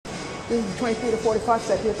This is the 23 to 45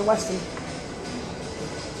 set here at the Westin.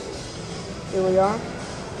 Here we are.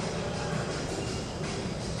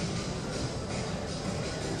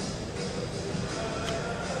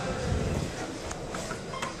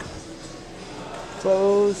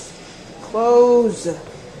 Close. Close.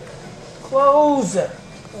 Close. There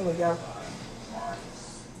we go.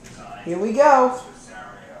 Here we go.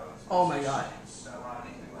 Oh my God.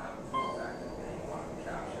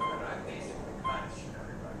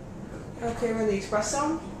 Okay, we're in the express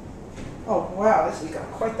zone. Oh wow, this has got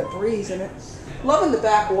quite the breeze in it. Loving the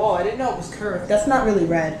back wall. I didn't know it was curved. That's not really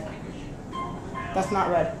red. That's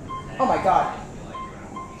not red. Oh my God.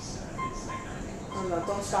 Oh no,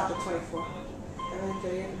 don't stop at 24. 7,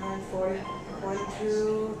 8, 9, 40. 1,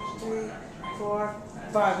 2, 3, 4,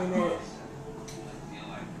 5. We made it.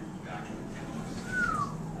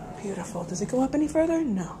 Beautiful. Does it go up any further?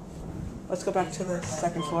 No. Let's go back to the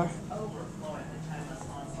second floor.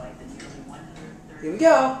 Here we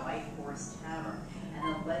go. And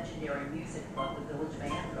the legendary music club, the Village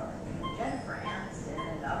Vanguard. Jennifer Aniston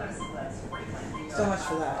and other celebs frequently So much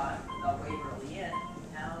for that. The Waverly Inn,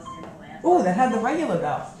 housed in Atlanta. Oh, that had the regular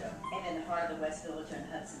bell. And in the heart of the West Village on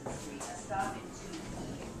Hudson Street, a stop in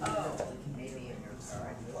 2 maybe in your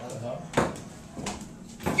car.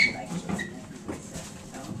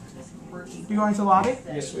 You going to lobby?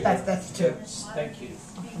 Yes, we are. That's 2. Thank you.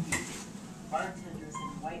 Bartenders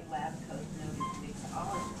in white lab coats noted to mix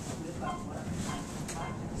olive with whatever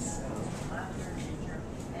kinds of vodka, lavender, ginger,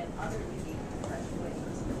 and other unique fresh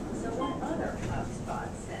flavors. So what other hot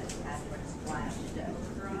spots said Patrick splashed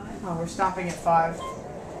overdrive? Oh, we're stopping at 5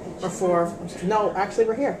 or 4. No,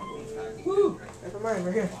 actually we're here. Woo! Never mind,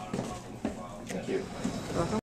 we're here.